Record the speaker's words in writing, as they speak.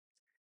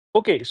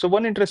Okay, so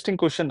one interesting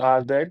question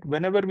are that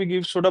whenever we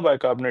give soda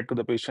bicarbonate to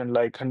the patient,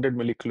 like 100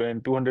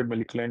 milliclient, 200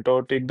 milliclient,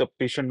 or take the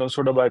patient on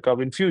soda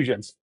bicarb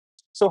infusions,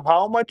 so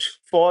how much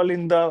fall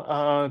in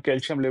the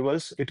calcium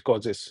levels it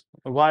causes?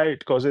 Why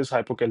it causes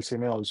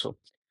hypocalcemia also?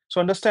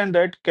 So understand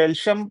that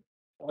calcium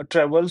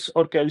travels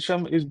or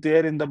calcium is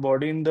there in the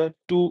body in the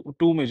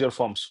two major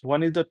forms.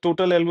 One is the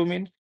total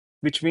albumin,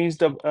 which means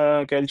the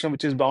calcium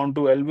which is bound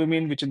to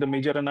albumin, which is the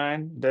major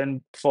anion,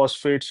 then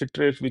phosphate,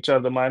 citrate, which are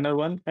the minor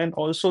one, and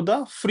also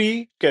the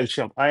free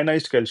calcium,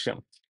 ionized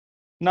calcium.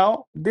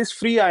 Now, this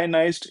free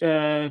ionized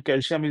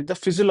calcium is the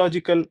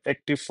physiological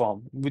active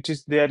form, which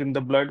is there in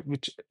the blood,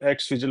 which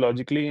acts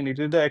physiologically, and it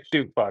is the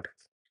active part.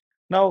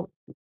 Now,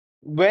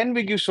 when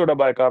we give soda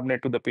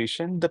bicarbonate to the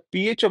patient, the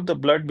pH of the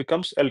blood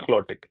becomes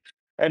alkalotic.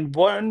 And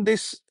when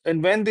this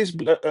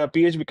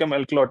pH become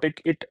alkalotic,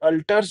 it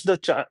alters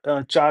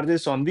the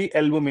charges on the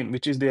albumin,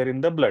 which is there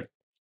in the blood.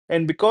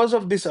 And because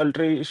of this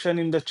alteration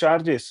in the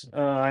charges,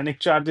 ionic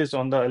charges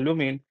on the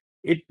albumin,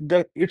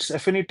 its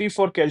affinity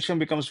for calcium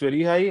becomes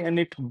very high and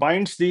it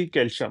binds the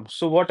calcium.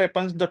 So what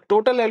happens? The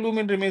total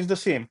albumin remains the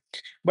same,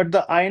 but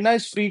the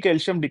ionized free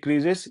calcium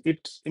decreases.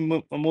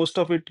 Most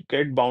of it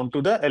get bound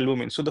to the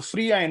albumin. So the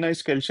free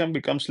ionized calcium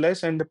becomes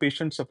less, and the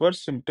patient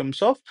suffers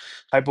symptoms of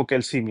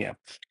hypocalcemia.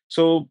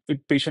 So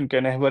patient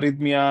can have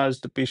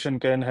arrhythmias. The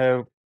patient can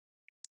have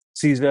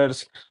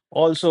seizures.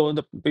 Also,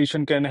 the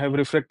patient can have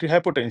refractory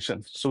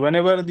hypotension. So,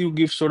 whenever you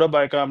give soda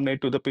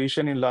bicarbonate to the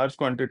patient in large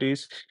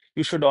quantities,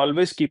 you should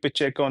always keep a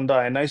check on the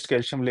ionized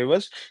calcium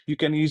levels. You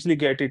can easily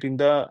get it in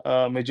the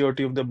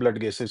majority of the blood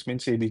gases,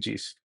 means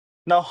ABGs.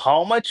 Now,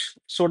 how much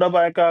soda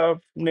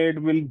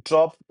bicarbonate will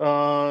drop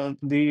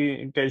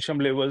the calcium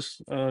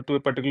levels to a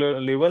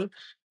particular level?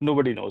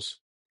 Nobody knows.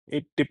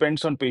 It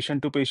depends on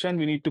patient to patient.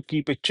 We need to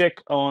keep a check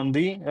on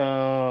the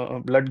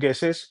blood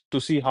gases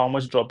to see how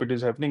much drop it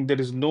is happening. There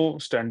is no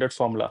standard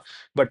formula.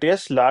 But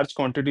yes, large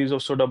quantities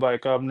of soda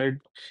bicarbonate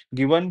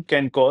given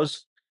can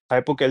cause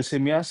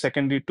hypocalcemia,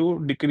 secondary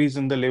to decrease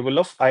in the level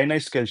of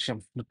ionized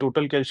calcium. The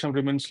total calcium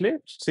remains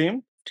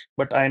same,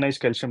 but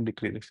ionized calcium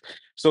decreases.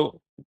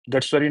 So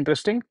that's very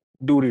interesting.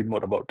 Do read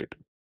more about it.